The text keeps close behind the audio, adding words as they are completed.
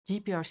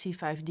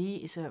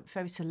GPRC5D is a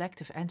very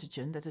selective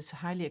antigen that is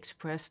highly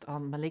expressed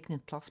on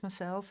malignant plasma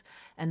cells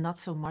and not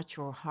so much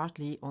or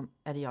hardly on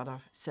any other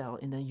cell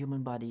in the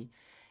human body.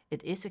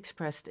 It is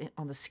expressed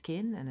on the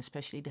skin and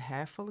especially the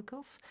hair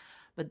follicles,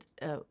 but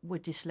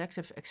with this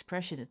selective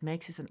expression, it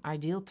makes it an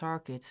ideal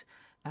target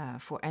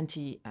for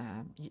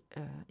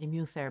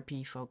anti-immune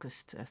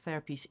therapy-focused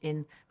therapies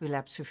in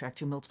relapsed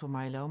refractory multiple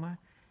myeloma,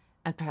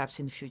 and perhaps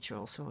in the future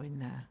also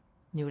in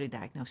newly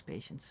diagnosed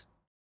patients.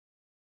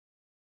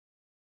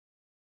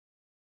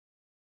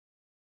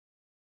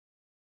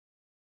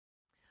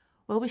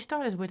 Well, we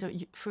started with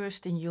a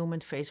first in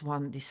human phase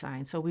 1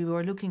 design. So we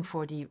were looking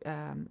for the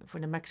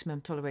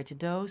maximum tolerated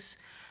dose,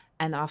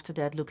 and after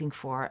that looking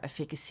for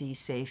efficacy,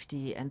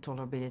 safety, and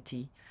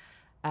tolerability.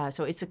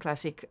 So it's a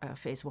classic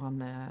phase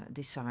 1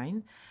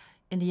 design.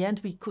 In the end,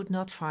 we could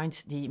not find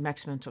the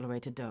maximum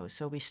tolerated dose.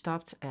 So we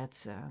stopped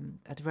at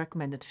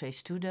recommended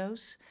phase 2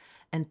 dose,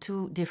 and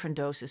 2 different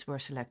doses were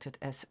selected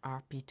as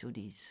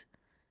RP2Ds.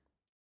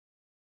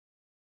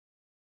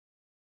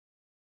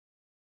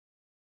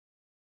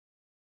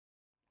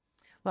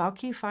 Well, our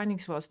key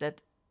findings was that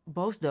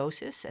both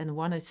doses, and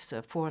one is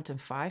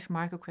 405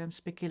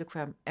 micrograms per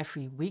kilogram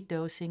every week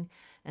dosing,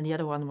 and the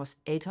other one was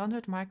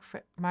 800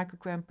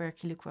 microgram per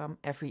kilogram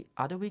every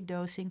other week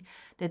dosing,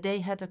 that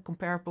they had a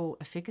comparable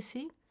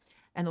efficacy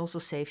and also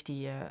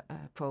safety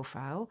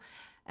profile.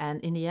 And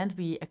in the end,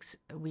 we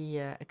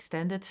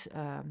extended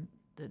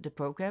the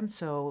program.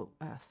 So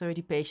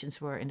 30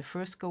 patients were in the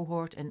first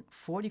cohort and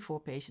 44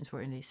 patients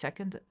were in the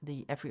second,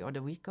 the every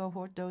other week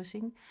cohort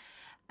dosing.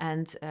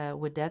 And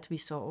with that, we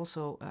saw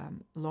also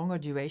longer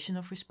duration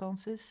of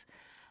responses.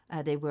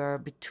 They were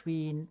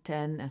between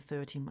 10 and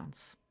 13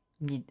 months,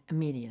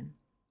 median.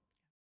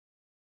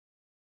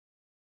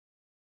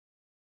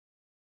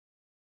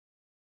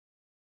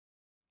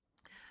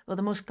 Well,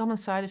 the most common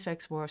side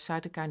effects were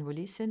cytokine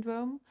release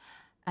syndrome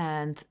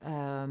and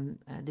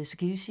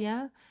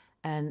dysgeusia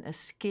and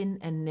skin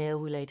and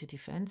nail-related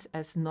events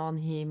as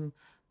non-heme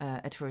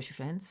adverse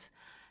events.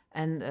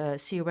 And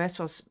CRS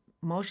was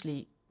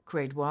mostly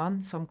grade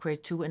 1, some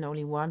grade 2, and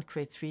only 1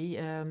 grade 3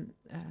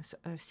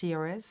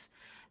 CRS.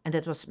 And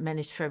that was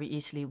managed very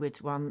easily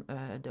with 1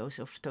 dose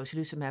of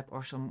tocilizumab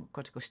or some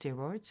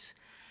corticosteroids.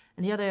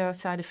 And the other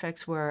side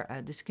effects were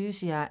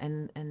dysgeusia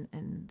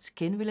and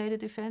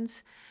skin-related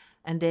events.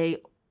 And they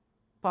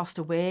passed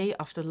away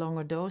after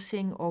longer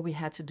dosing, or we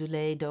had to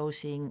delay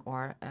dosing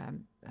or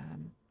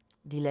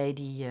delay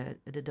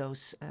the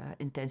dose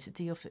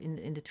intensity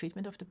in the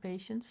treatment of the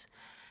patients.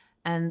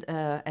 And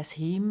as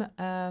heme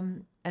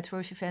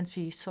adverse events,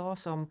 we saw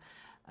some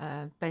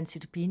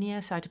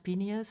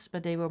cytopenias,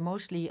 but they were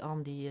mostly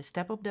on the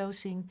step-up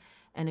dosing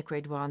and the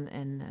grade 1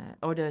 and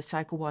or the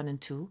cycle 1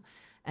 and 2,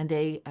 and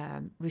they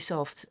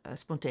resolved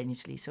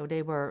spontaneously. So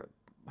they were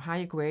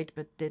higher grade,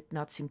 but did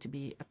not seem to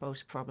be a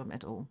post problem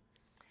at all.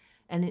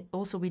 And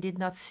also, we did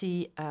not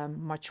see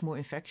much more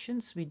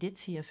infections. We did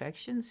see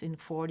infections in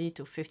 40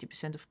 to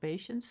 50% of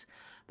patients,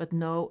 but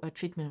no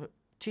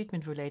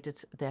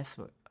treatment-related deaths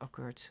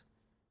occurred.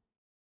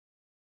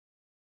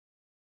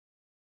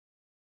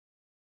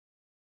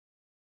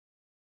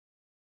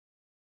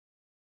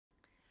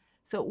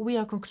 So we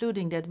are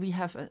concluding that we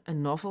have a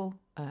novel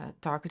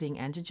targeting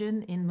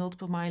antigen in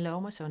multiple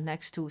myeloma. So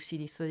next to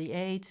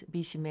CD38,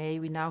 BCMA,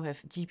 we now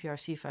have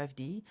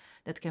GPRC5D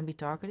that can be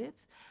targeted.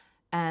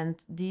 And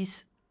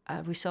these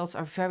results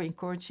are very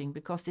encouraging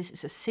because this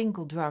is a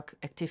single drug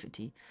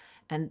activity.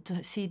 And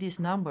to see these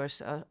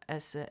numbers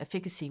as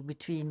efficacy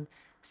between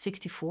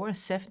 64 and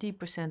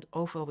 70%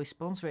 overall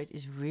response rate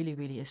is really,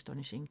 really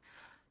astonishing.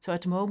 So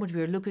at the moment,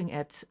 we're looking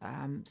at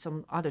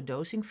some other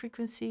dosing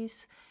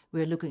frequencies.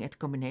 We're looking at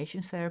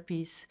combination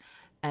therapies.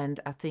 And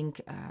I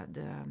think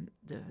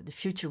the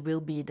future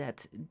will be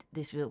that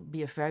this will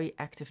be a very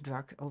active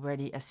drug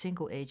already as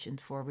single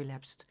agent for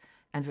relapsed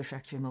and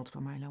refractory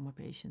multiple myeloma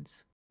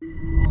patients.